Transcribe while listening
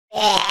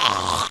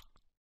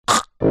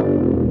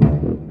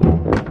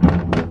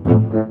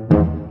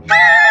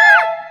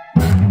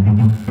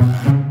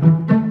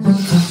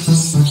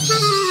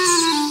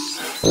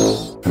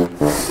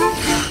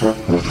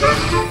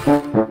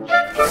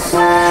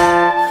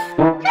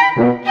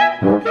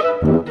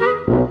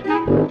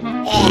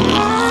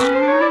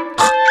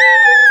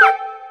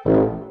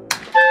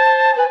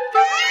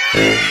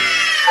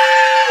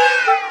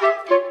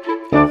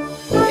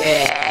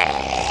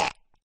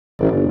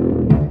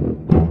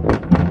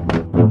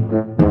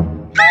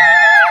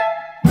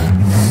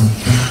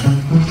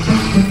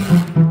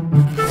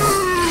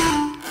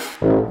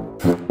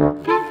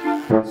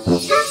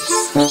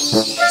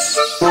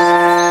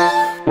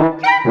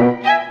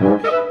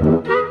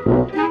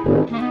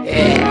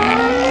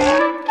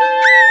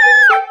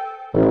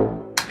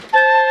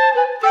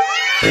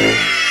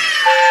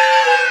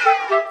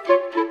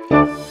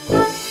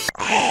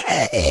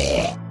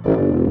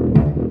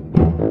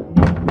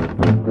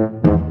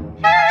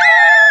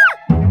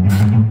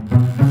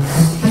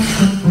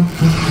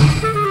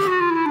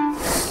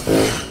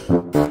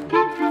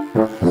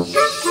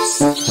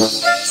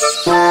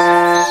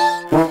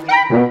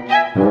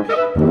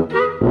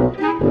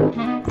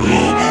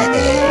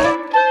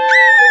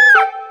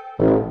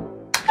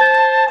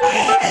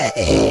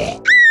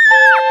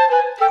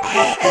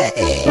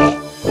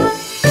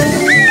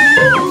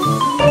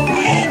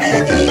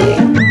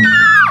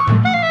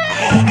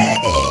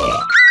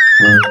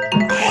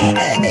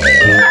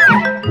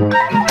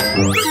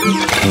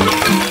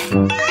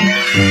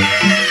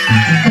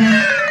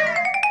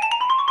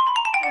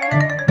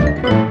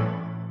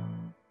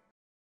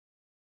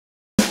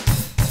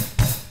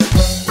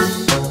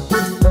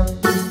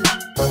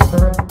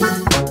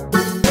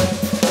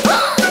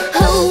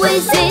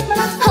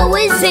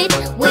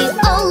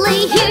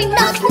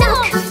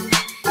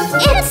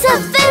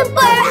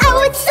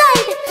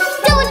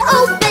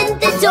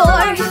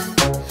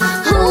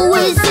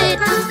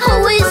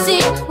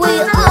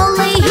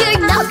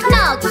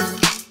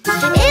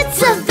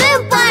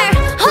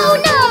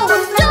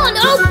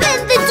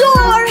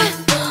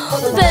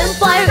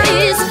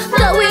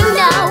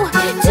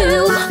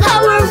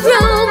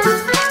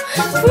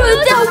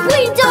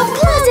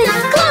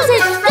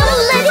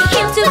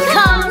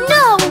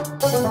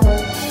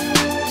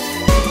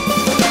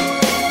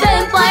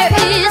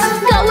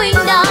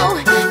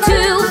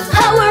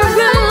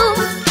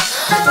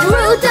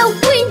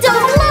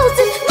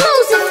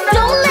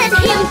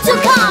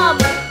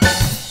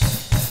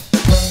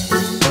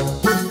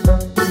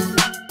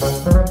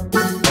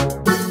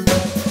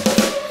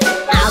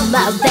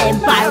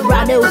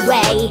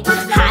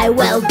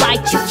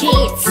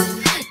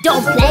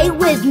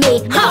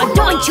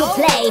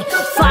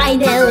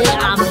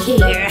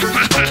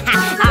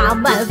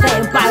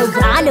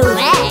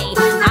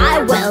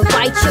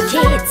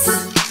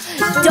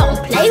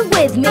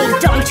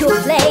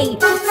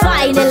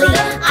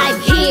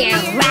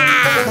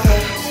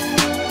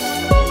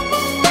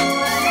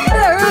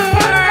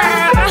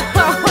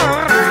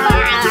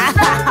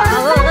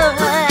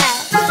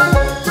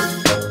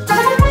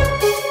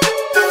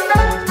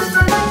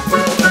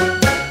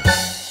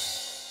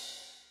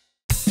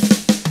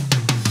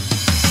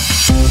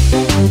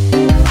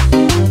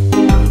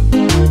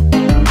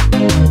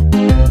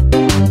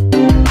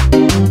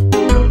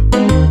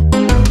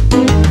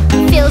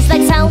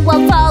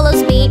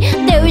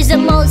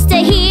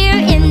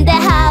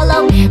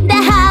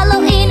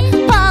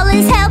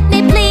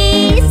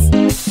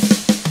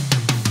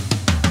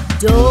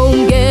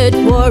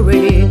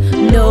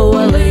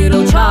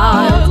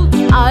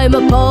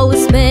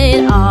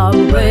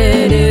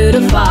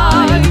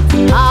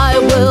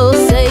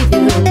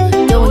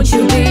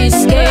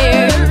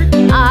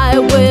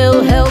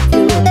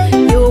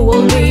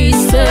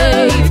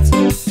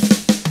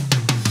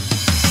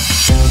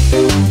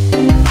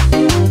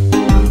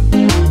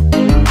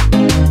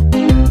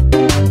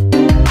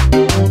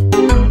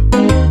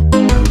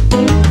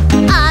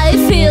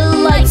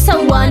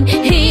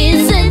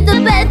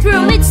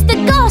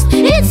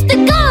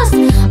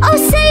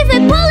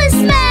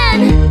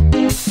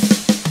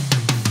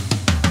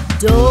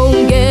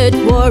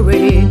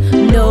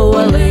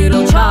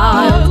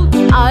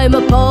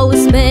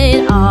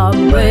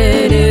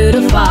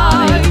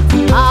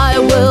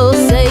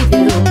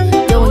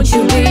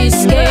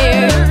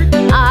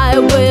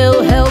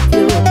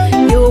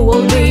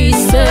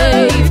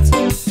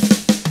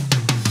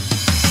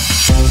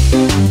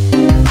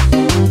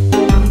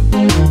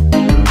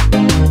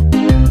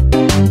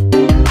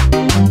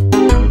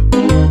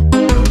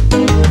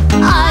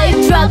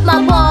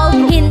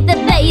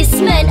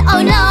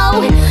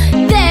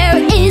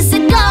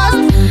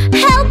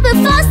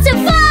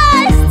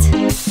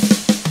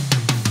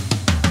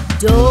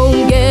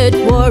Don't get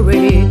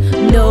worried,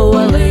 no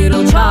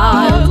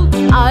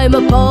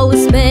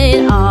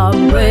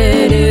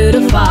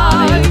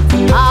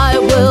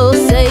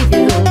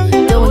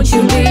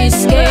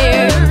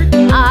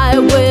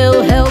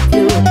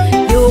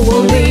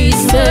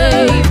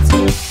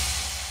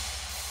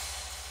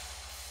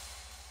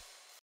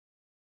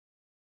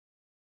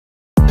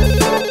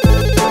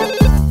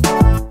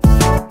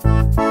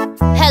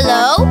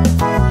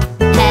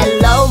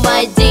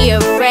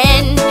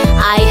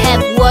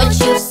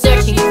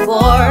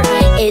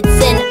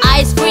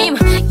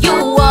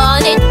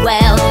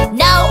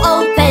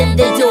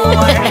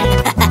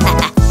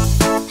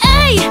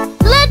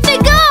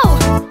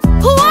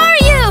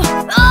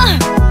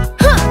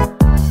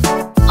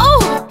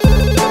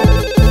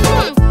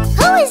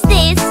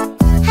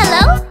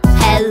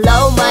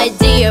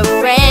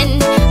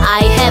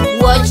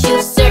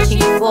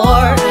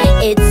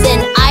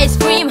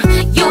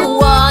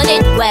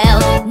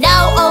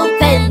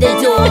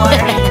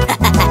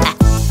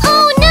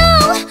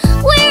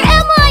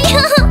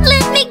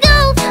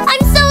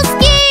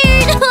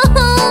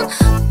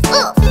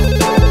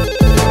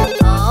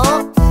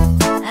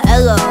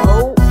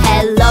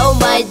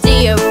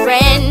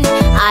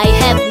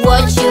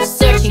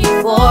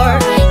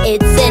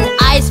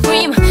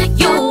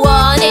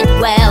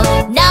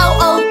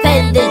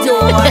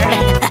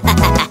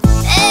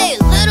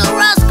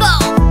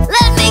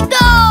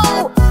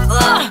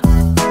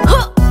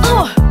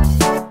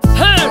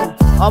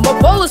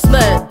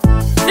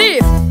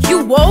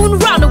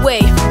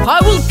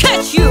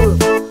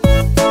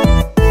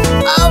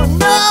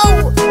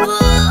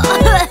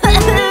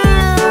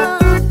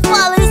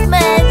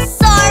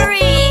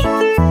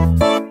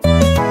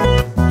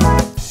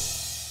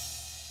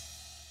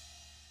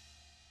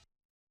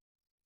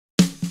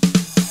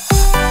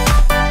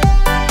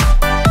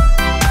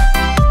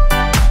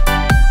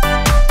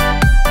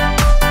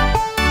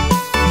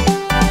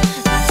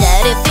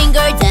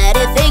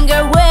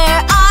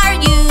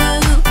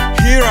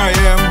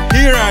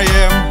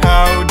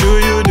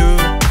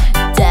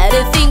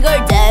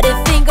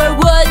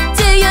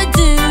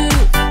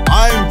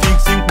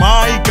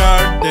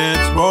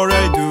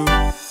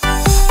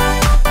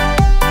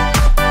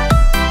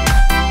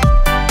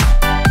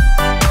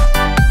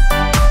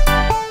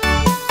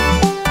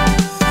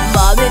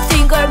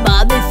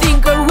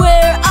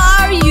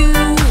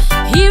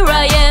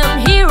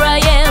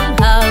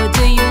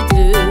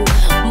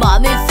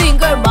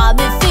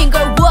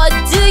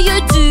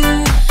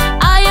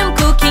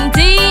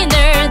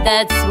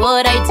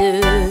what I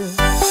do.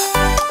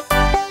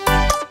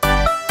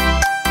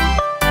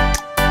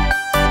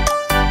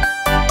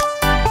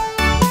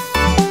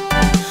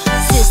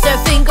 Sister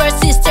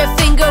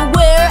finger,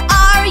 where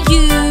are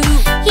you?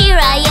 Here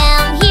I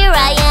am,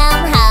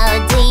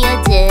 how do you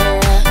do?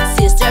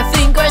 Sister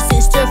finger,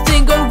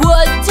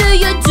 what do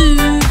you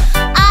do?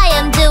 I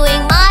am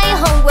doing my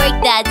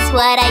homework, that's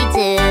what I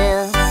do.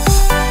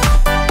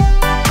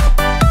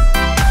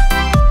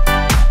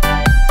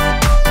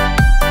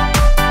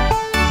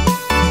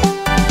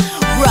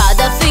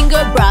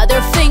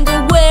 Brother finger,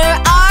 where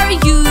are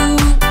you?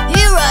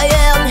 Here I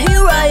am,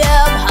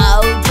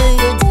 how do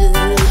you do?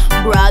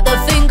 Brother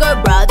finger,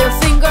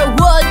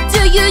 what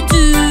do you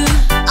do?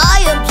 I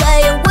am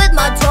playing with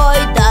my toy,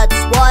 that's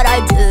what I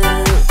do.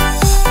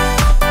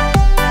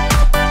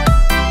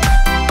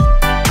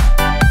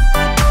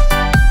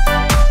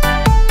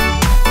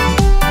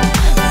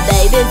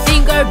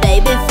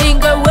 Baby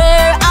finger,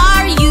 where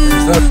are you?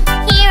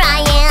 Here I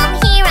am,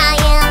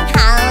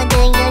 how do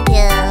you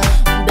do?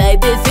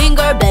 Baby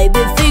finger,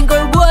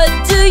 what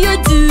do you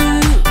do?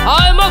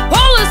 I'm a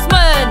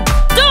policeman!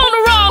 Turn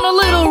around a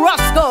little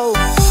rascal!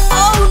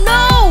 Oh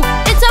no!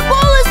 It's a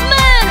policeman!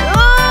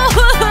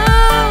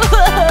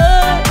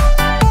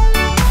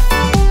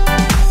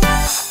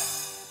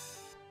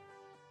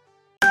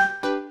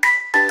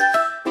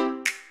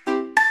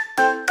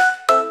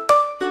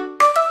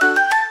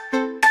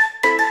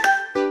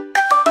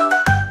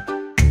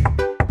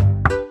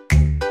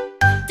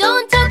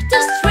 Don't talk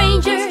to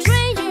strangers.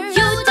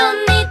 You don't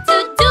need to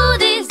do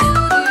this.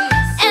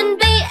 And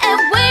be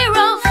aware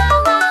of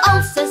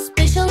all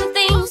suspicious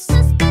things.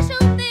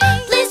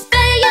 Please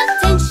pay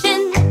attention.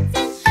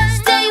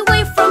 Stay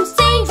away from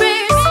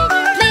strangers.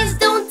 Please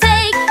don't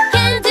take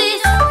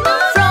candies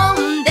from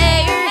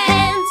their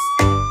hands.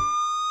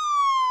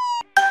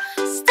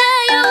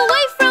 Stay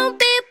away from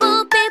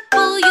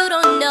people you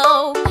don't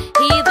know,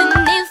 even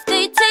if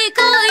they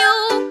tickle you.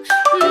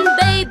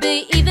 Baby,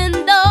 even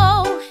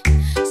though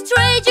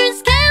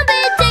strangers can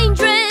be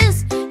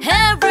dangerous,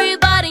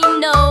 everybody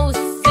knows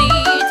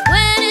it.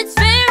 When it's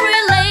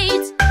very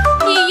late,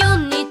 you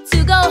need to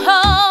go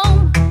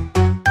home.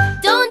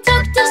 Don't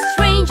talk to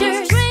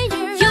strangers.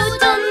 You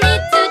don't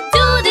need to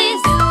do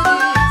this.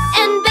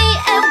 And be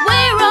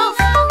aware of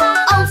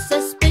all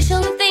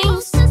suspicious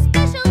things.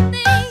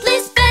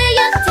 Please pay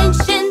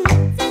attention.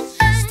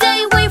 Stay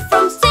away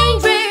from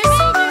strangers.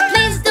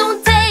 Please don't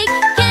take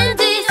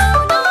candies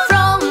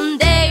from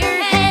their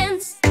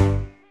hands.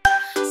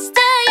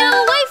 Stay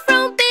away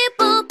from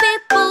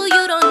people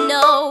you don't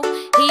know,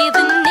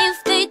 even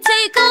if they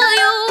tickle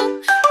you.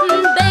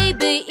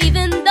 Baby,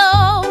 even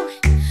though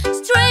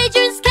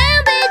strangers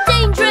can be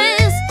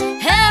dangerous,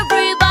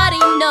 everybody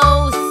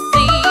knows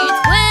it.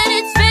 When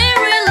it's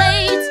very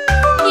late,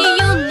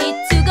 you need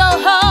to go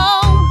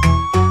home.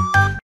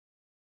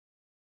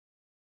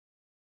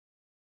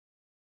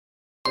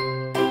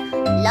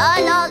 La,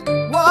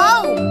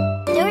 whoa!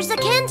 There's a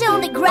candy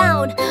on the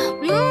ground.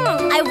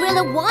 I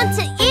really want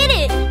to eat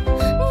it.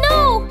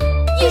 No,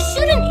 you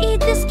shouldn't eat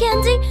this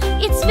candy.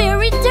 It's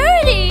very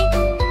dirty.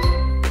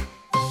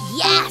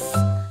 Yes,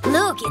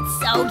 look, it's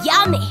so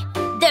yummy.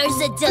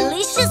 There's a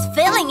delicious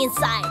filling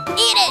inside.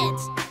 Eat it.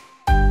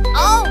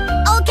 Oh,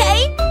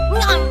 okay.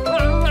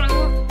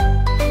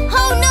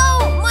 Oh no,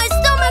 my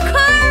stomach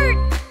hurt.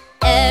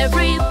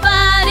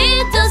 Everybody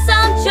do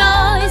some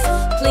chores.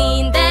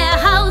 Clean their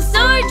house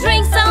or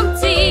drink some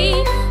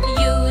tea.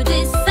 You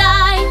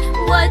decide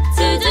what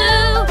to do,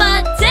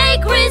 but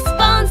take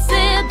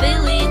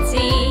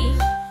responsibility.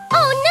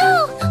 Oh no,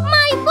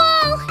 my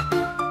ball!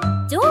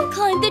 Don't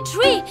climb the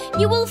tree,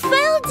 you will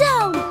fall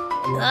down.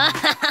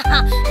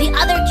 The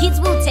other kids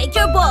will take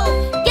your ball.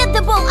 Get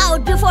the ball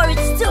out before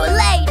it's too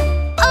late.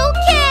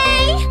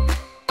 Okay.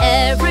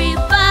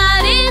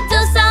 Everybody do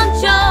some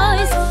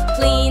chores.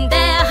 Clean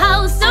their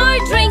house or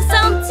drink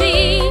some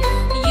tea.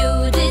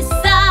 You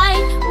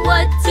decide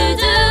what to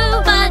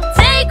do, but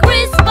take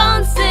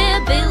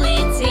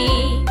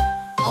responsibility.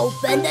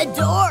 Open the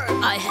door,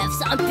 I have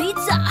some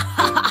pizza.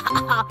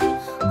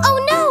 Oh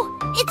no,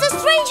 it's a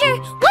stranger.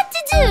 What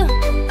to do?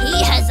 He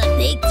has a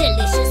big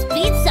delicious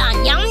pizza.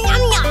 Yum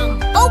yum yum.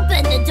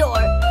 Open the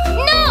door.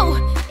 No,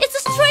 it's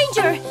a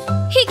stranger.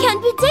 He can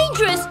be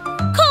dangerous.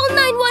 Call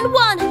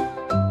 911.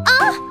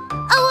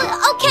 Oh,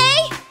 okay.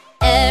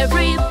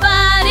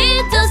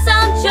 Everybody do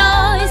some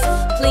chores.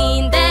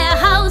 Clean their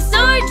house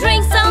or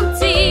drink some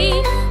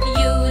tea.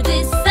 You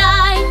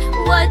decide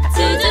what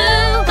to do,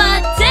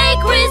 but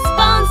take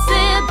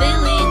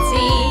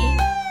responsibility.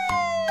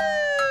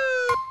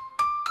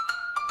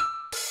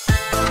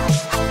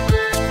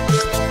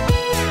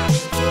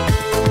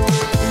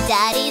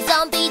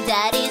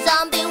 Daddy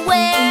zombie,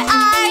 where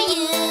are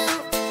you?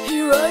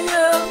 Here I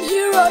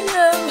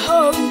am,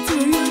 how do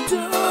you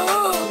do?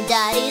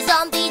 Daddy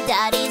zombie,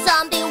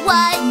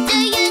 what do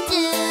you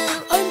do?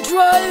 I'm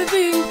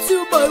driving to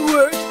my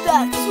work,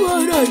 that's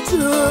what I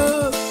do.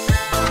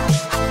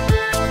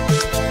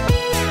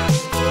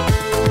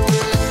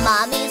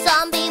 Mommy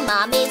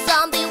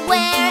zombie,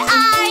 where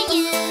are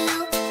you?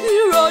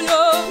 Here I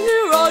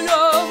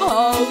am,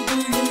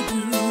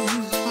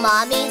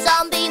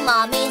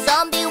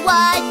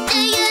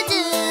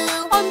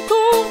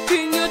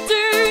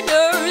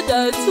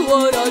 that's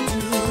what I do.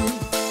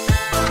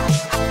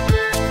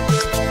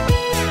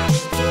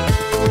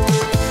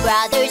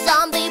 Brother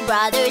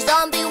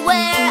zombie,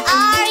 where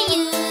are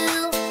you?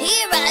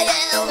 Here I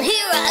am,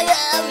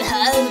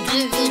 how do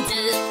you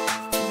do?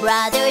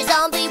 Brother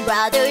zombie,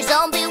 what do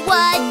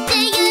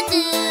you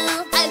do?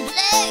 I'm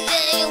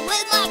playing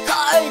with my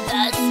car,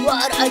 that's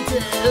what I do.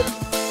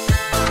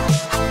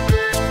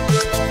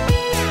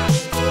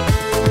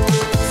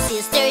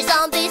 Sister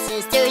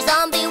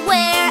zombie,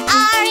 where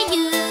are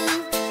you?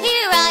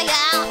 Here I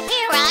am,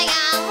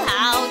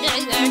 how do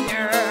you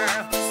do?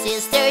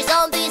 Sister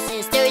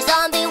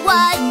zombie,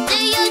 what do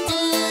you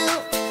do?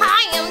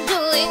 I am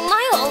doing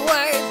my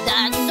homework,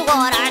 that's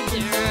what I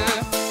do.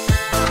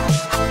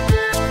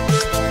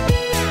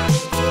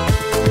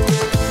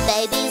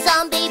 Baby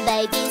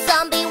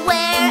zombie,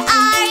 where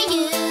are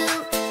you?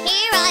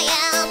 Here I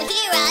am,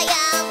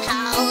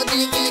 how do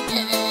you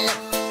do?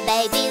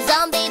 Baby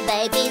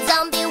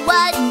zombie,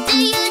 what do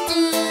you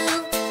do?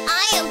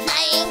 I am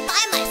playing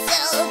by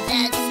myself,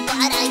 that's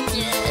what I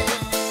do.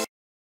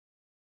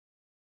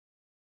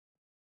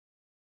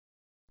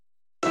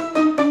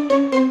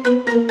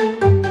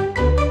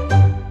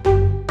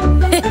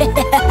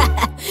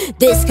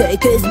 This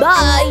cake is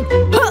mine!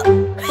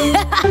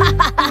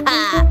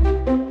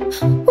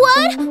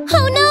 What?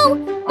 Oh no!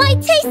 My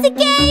tasty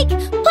cake!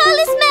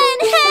 Policeman,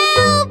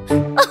 help!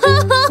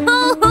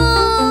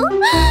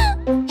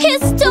 He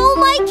stole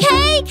my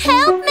cake!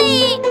 Help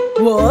me!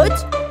 What?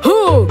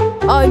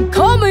 I'm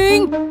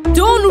coming!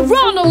 Don't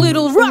run, a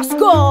little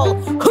rascal!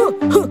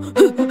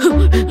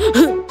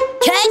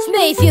 Catch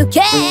me if you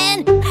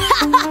can!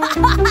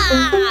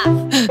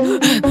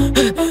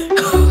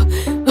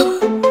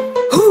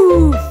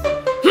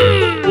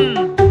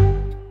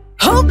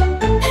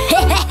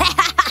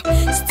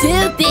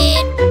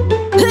 Stupid!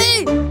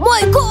 Hey,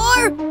 my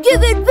car!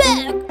 Give it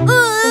back!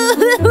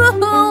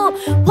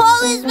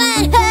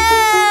 Policeman,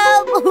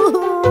 help!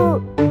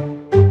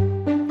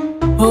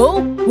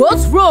 Oh,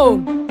 what's wrong?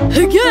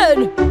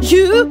 Again,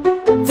 you?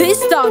 This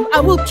time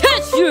I will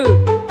catch you!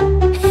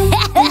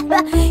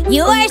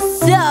 You are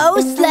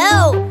so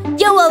slow!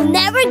 You will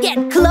never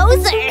get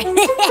closer!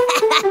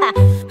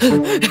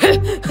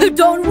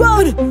 Don't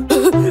run!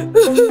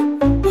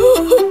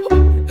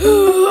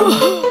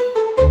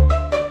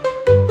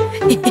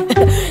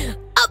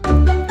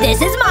 This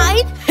is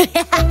mine!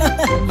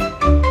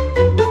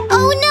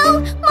 Oh no!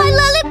 My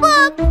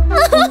lollipop!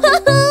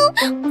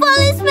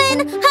 Policeman,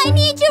 I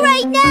need you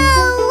right now!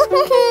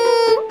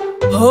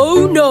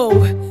 Oh no!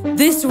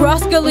 This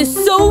rascal is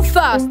so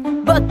fast!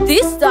 But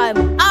this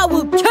time I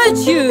will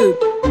catch you!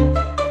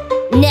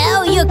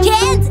 No, you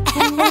can't!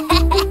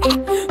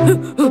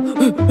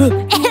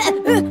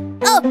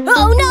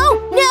 Oh no!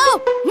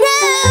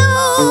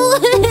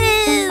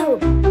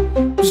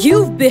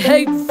 You've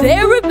behaved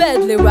very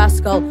badly,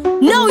 rascal!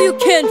 Now you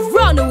can't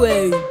run away!